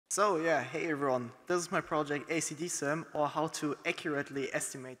So yeah, hey everyone, this is my project ACD-Sim, or how to accurately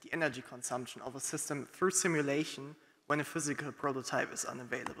estimate the energy consumption of a system through simulation when a physical prototype is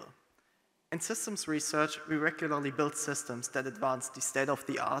unavailable. In systems research, we regularly build systems that advance the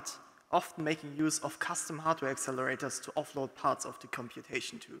state-of-the-art, often making use of custom hardware accelerators to offload parts of the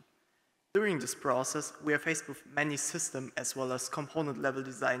computation to. During this process, we are faced with many system as well as component-level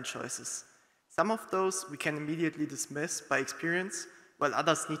design choices. Some of those we can immediately dismiss by experience, while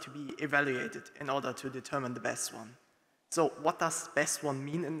others need to be evaluated in order to determine the best one. So what does best one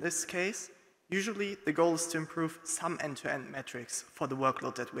mean in this case? Usually the goal is to improve some end-to-end metrics for the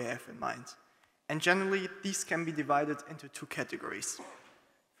workload that we have in mind. And generally these can be divided into two categories.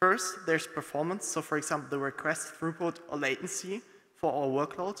 First, there's performance, so for example the request throughput or latency for our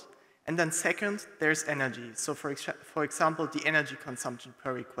workload. And then second, there's energy, so for example the energy consumption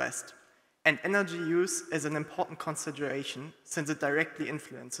per request. And energy use is an important consideration since it directly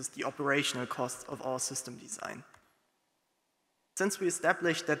influences the operational costs of our system design. Since we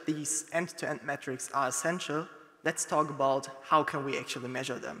established that these end-to-end metrics are essential, let's talk about how can we actually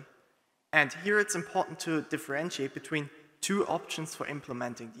measure them. And here it's important to differentiate between two options for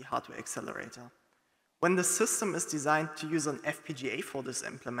implementing the hardware accelerator. When the system is designed to use an FPGA for this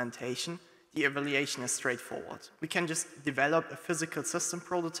implementation, the evaluation is straightforward. We can just develop a physical system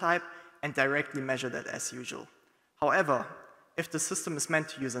prototype and directly measure that as usual. However, if the system is meant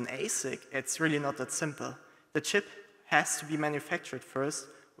to use an ASIC, it's really not that simple. The chip has to be manufactured first,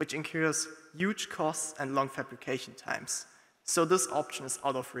 which incurs huge costs and long fabrication times. So this option is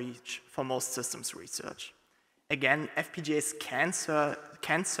out of reach for most systems research. Again, FPGAs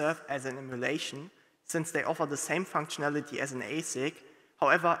can serve as an emulation since they offer the same functionality as an ASIC.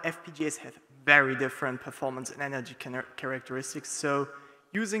 However, FPGAs have very different performance and energy characteristics, so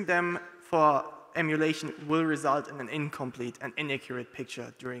using them for emulation will result in an incomplete and inaccurate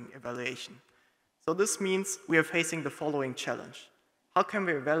picture during evaluation. So this means we are facing the following challenge. How can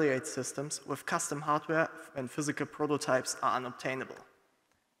we evaluate systems with custom hardware when physical prototypes are unobtainable?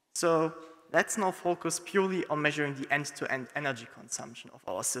 So let's now focus purely on measuring the end-to-end energy consumption of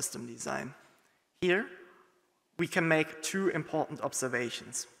our system design. Here, we can make two important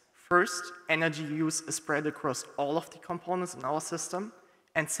observations. First, energy use is spread across all of the components in our system.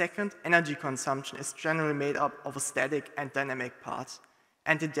 And second, energy consumption is generally made up of a static and dynamic part.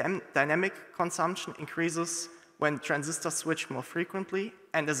 And the dynamic consumption increases when transistors switch more frequently,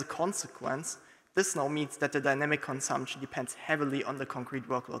 and as a consequence, this now means that the dynamic consumption depends heavily on the concrete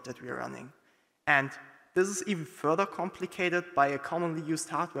workload that we are running. And this is even further complicated by a commonly used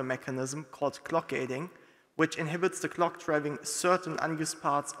hardware mechanism called clock gating, which inhibits the clock driving certain unused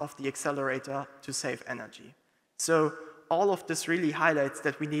parts of the accelerator to save energy. So all of this really highlights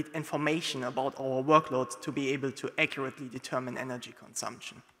that we need information about our workload to be able to accurately determine energy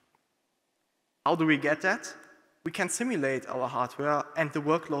consumption. How do we get that? We can simulate our hardware and the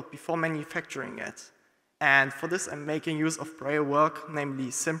workload before manufacturing it. And for this, I'm making use of prior work, namely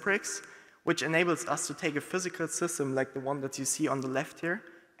Simprix, which enables us to take a physical system like the one that you see on the left here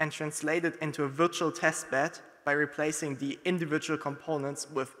and translate it into a virtual test bed by replacing the individual components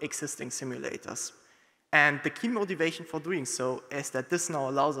with existing simulators. And the key motivation for doing so is that this now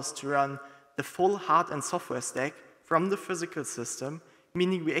allows us to run the full hard and software stack from the physical system,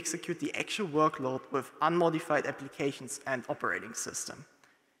 meaning we execute the actual workload with unmodified applications and operating system.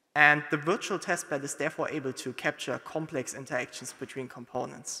 And the virtual testbed is therefore able to capture complex interactions between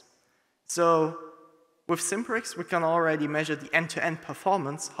components. So with Simprix, we can already measure the end-to-end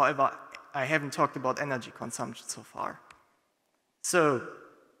performance. However, I haven't talked about energy consumption so far. So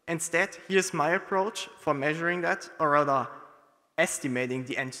instead, here's my approach for measuring that, or rather estimating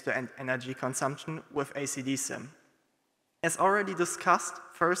the end-to-end energy consumption with ACD-Sim. As already discussed,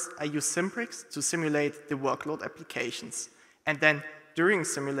 first I use Simprix to simulate the workload applications. And then during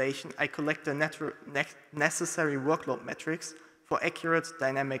simulation, I collect the necessary workload metrics for accurate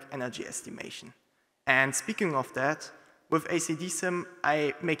dynamic energy estimation. And speaking of that, with ACD-Sim,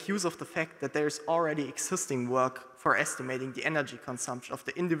 I make use of the fact that there's already existing work for estimating the energy consumption of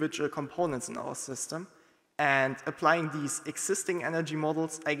the individual components in our system. And applying these existing energy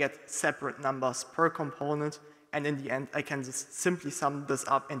models, I get separate numbers per component. And in the end, I can just simply sum this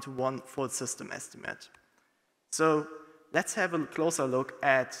up into one full system estimate. So let's have a closer look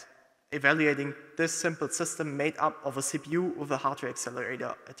at evaluating this simple system made up of a CPU with a hardware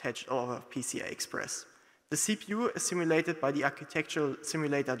accelerator attached over PCI Express. The CPU is simulated by the architectural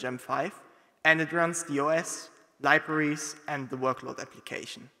simulator Gem 5, and it runs the OS, libraries, and the workload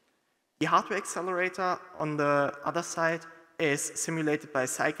application. The hardware accelerator on the other side is simulated by a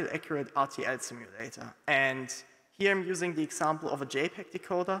cycle-accurate RTL simulator, and Here I'm using the example of a JPEG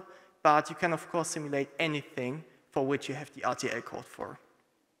decoder, but you can of course simulate anything for which you have the RTL code for.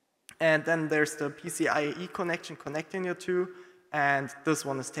 And then there's the PCIe connection connecting the two, and this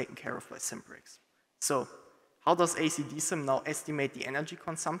one is taken care of by Simbrix. So how does ACDSIM now estimate the energy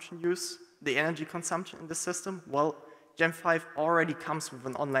consumption in the system? Well, Gem 5 already comes with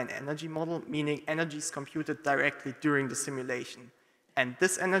an online energy model, meaning energy is computed directly during the simulation. And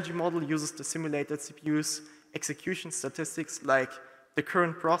this energy model uses the simulated CPU's execution statistics like the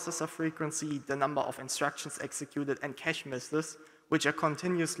current processor frequency, the number of instructions executed, and cache misses, which are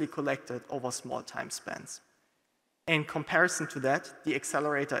continuously collected over small time spans. In comparison to that, the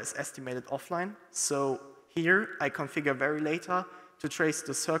accelerator is estimated offline. So here I configure Verilator to trace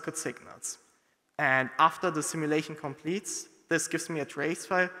the circuit signals. And after the simulation completes, this gives me a trace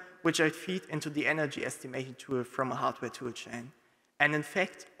file, which I feed into the energy estimation tool from a hardware toolchain. And in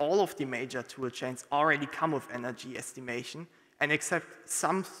fact, all of the major toolchains already come with energy estimation and accept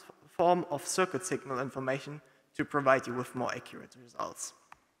some form of circuit signal information to provide you with more accurate results.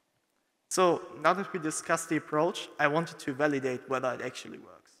 So now that we discussed the approach, I wanted to validate whether it actually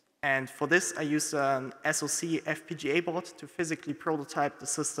works. And for this, I used an SOC FPGA board to physically prototype the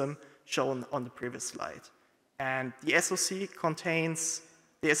system shown on the previous slide. And the SOC contains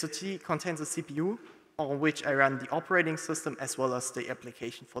a CPU on which I run the operating system as well as the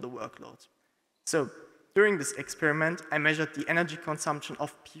application for the workload. So during this experiment, I measured the energy consumption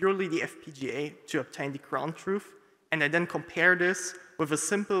of purely the FPGA to obtain the ground truth, and I then compare this with a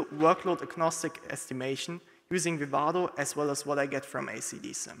simple workload-agnostic estimation using Vivado as well as what I get from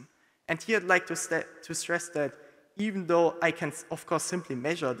ACDSIM. And here I'd like to stress that even though I can, of course, simply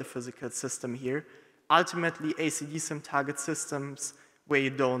measure the physical system here, ultimately ACDSIM targets systems where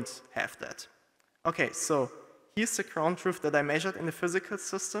you don't have that. Okay, so here's the ground truth that I measured in the physical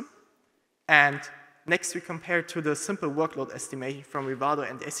system, and next we compare to the simple workload estimation from Vivado,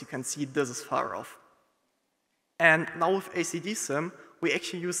 and as you can see, this is far off. And now with ACDSIM, we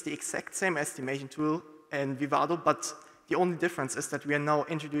actually use the exact same estimation tool in Vivado, but the only difference is that we are now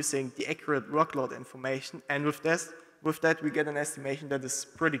introducing the accurate workload information, and with that we get an estimation that is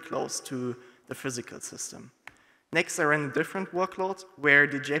pretty close to the physical system. Next, I ran a different workload where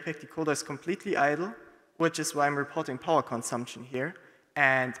the JPEG decoder is completely idle, which is why I'm reporting power consumption here.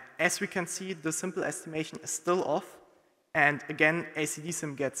 And as we can see, the simple estimation is still off. And again,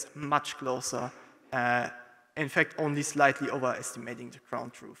 ACDSIM gets much closer, in fact, only slightly overestimating the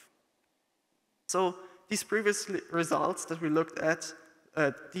ground truth. So these previous results that we looked at,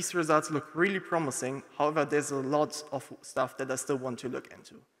 these results look really promising. However, there's a lot of stuff that I still want to look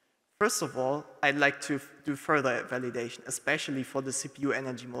into. First of all, I'd like to do further validation, especially for the CPU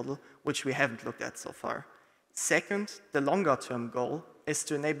energy model, which we haven't looked at so far. Second, the longer-term goal is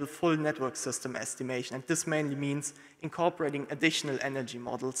to enable full network system estimation, and this mainly means incorporating additional energy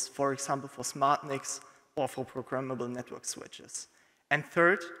models, for example, for smart NICs or for programmable network switches. And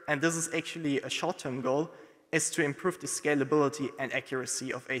third, and this is actually a short-term goal, is to improve the scalability and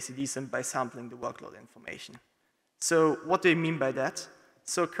accuracy of ACDSIM by sampling the workload information. So what do I mean by that?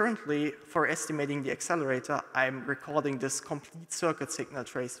 So currently, for estimating the accelerator, I'm recording this complete circuit signal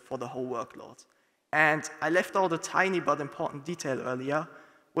trace for the whole workload. And I left out a tiny but important detail earlier,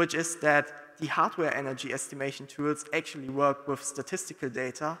 which is that the hardware energy estimation tools actually work with statistical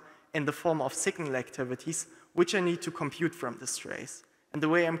data in the form of signal activities, which I need to compute from this trace. And the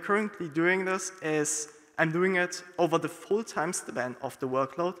way I'm currently doing this is I'm doing it over the full time span of the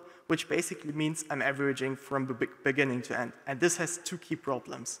workload, which basically means I'm averaging from the beginning to end. And this has two key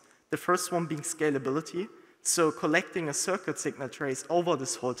problems. The first one being scalability. So collecting a circuit signal trace over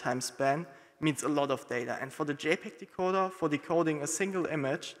this whole time span means a lot of data. And for the JPEG decoder, for decoding a single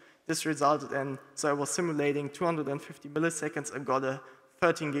image, this resulted in, so I was simulating 250 milliseconds and got a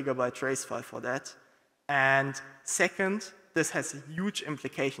 13 gigabyte trace file for that. And second, this has huge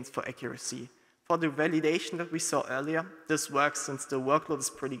implications for accuracy. For the validation that we saw earlier, this works since the workload is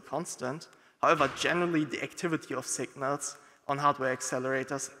pretty constant. However, generally the activity of signals on hardware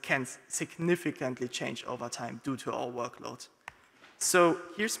accelerators can significantly change over time due to our workload. So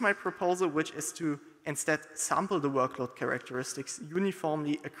here's my proposal, which is to instead sample the workload characteristics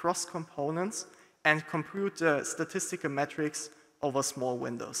uniformly across components and compute the statistical metrics over small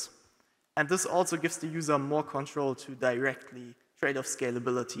windows. And this also gives the user more control to directly trade off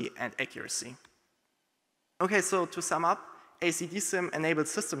scalability and accuracy. Okay, so to sum up, ACDSIM enables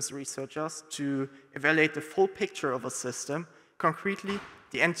systems researchers to evaluate the full picture of a system, concretely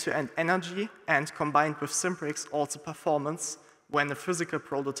the end-to-end energy, and combined with Simbrix also performance when a physical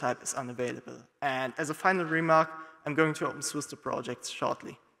prototype is unavailable. And as a final remark, I'm going to open source the project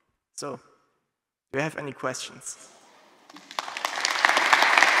shortly. So, do you have any questions?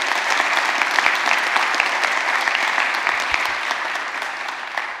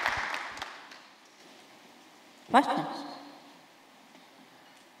 Questions?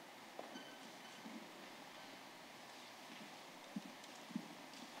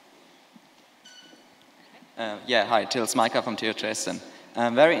 Yeah, hi, Tils Maika from TU Dresden.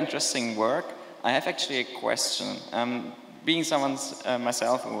 Very interesting work. I have actually a question. Being someone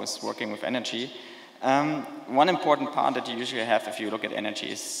myself who is working with energy, one important part that you usually have if you look at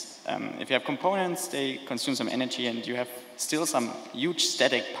energy is if you have components, they consume some energy and you have still some huge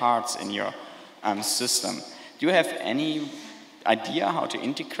static parts in your system. Do you have any idea how to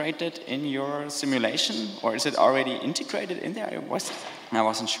integrate it in your simulation, or is it already integrated in there? I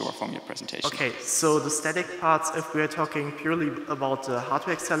wasn't sure from your presentation. Okay, so the static parts, if we're talking purely about the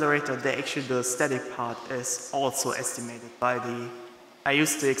hardware accelerator, the static part is also estimated by the, I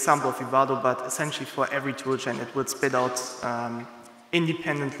used the example of Vivado, but essentially for every toolchain it would spit out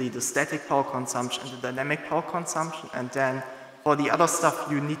independently the static power consumption and the dynamic power consumption, and then for the other stuff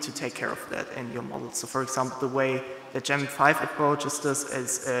you need to take care of that in your model. So for example, the way the Gem 5 approaches this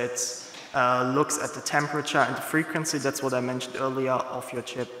is it looks at the temperature and the frequency, that's what I mentioned earlier, of your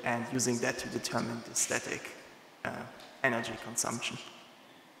chip, and using that to determine the static energy consumption.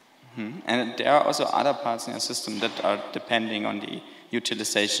 Mm-hmm. And there are also other parts in your system that are depending on the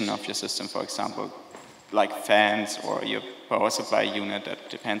utilization of your system, for example, like fans or your power supply unit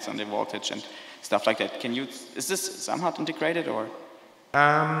that depends on the voltage and stuff like that. Is this somehow integrated, or?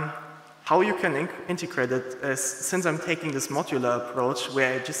 How you can integrate it is, since I'm taking this modular approach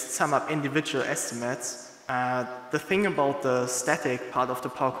where I just sum up individual estimates, the thing about the static part of the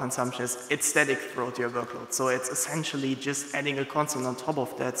power consumption is it's static throughout your workload. So it's essentially just adding a constant on top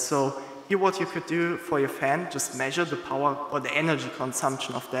of that. So here what you could do for your fan, just measure the power or the energy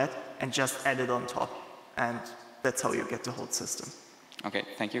consumption of that and just add it on top. And that's how you get the whole system. Okay,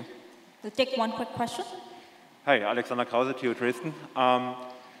 thank you. We'll take one quick question. Hi, Alexander Krause, TU Dresden.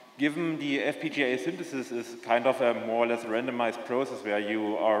 Given the FPGA synthesis is kind of a more or less randomized process where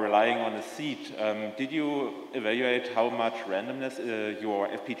you are relying on a seed, did you evaluate how much randomness your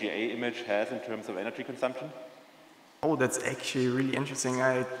FPGA image has in terms of energy consumption? Oh, that's actually really interesting.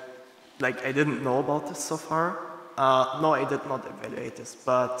 I didn't know about this so far. No, I did not evaluate this,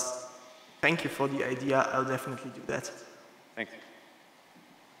 but thank you for the idea. I'll definitely do that. Thanks.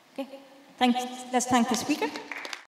 Okay, thanks. Let's thank the speaker.